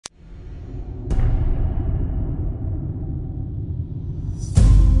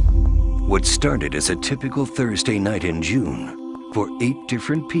What started as a typical Thursday night in June for 8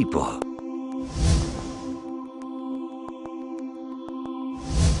 different people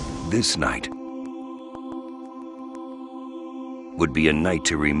this night would be a night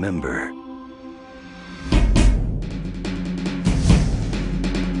to remember.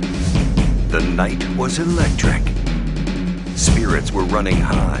 The night was electric. Spirits were running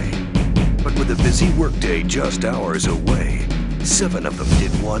high. But with a busy workday just hours away, 7 of them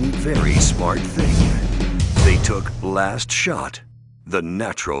did one very smart thing. They took Last Shot, the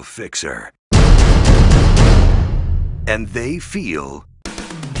natural fixer. And they feel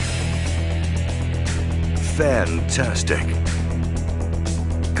fantastic.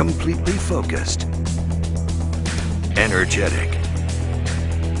 Completely focused. Energetic.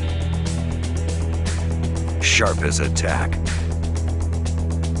 Sharp as a tack.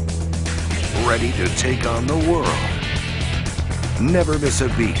 Ready to take on the world. Never miss a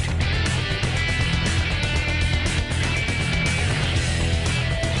beat.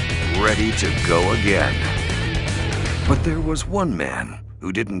 Ready to go again. But there was one man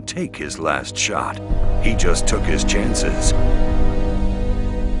who didn't take his last shot. He just took his chances.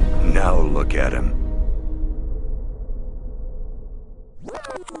 Now look at him.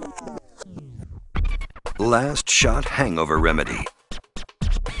 Last Shot Hangover Remedy.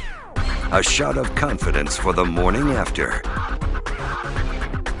 A shot of confidence for the morning after.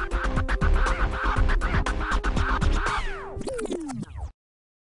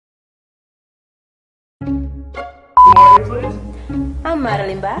 Good morning, please. I'm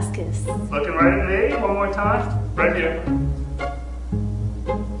Madeline Vasquez. Looking right at me. One more time. Right here.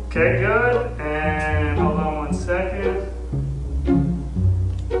 Okay, good. And hold on 1 second.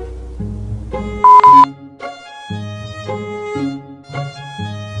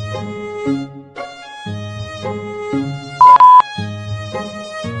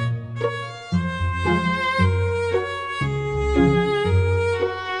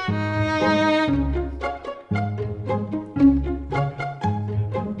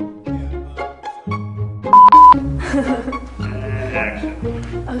 And action.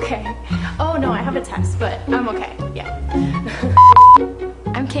 Okay. Oh no, I have a test, but I'm okay. Yeah.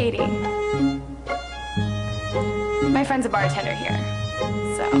 I'm Katie. My friend's a bartender here,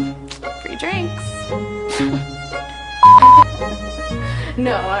 so free drinks.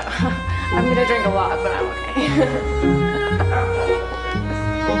 No, I'm gonna drink a lot, but I'm okay.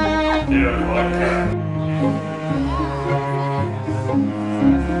 Yeah, like that.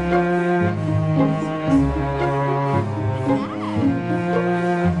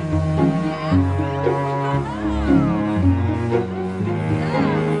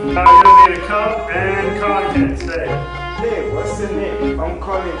 Now you're gonna need a cup and contents. Say. Hey, what's your name? I'm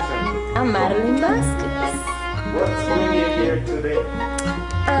calling from. I'm Madeline Vasquez. What's bringing you here today?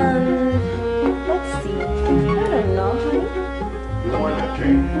 Let's see. I don't know, honey. You want a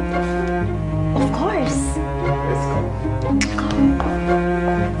drink? Of course. Let's go.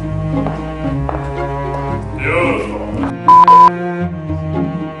 Beautiful.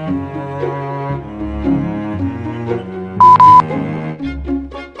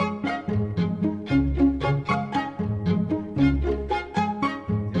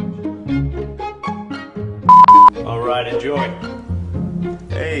 Alright, enjoy.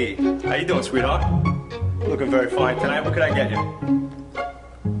 Hey, how you doing, sweetheart? Looking very fine tonight. What could I get you?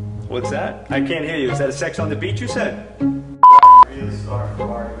 What's that? I can't hear you. Is that a Sex on the Beach you said? Really sorry,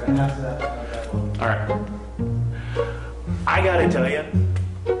 Barry. We're gonna have to have that one. Alright. I gotta tell you,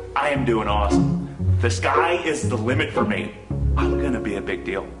 I am doing awesome. The sky is the limit for me. I'm gonna be a big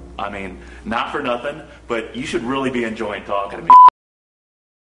deal. I mean, not for nothing, but you should really be enjoying talking to me.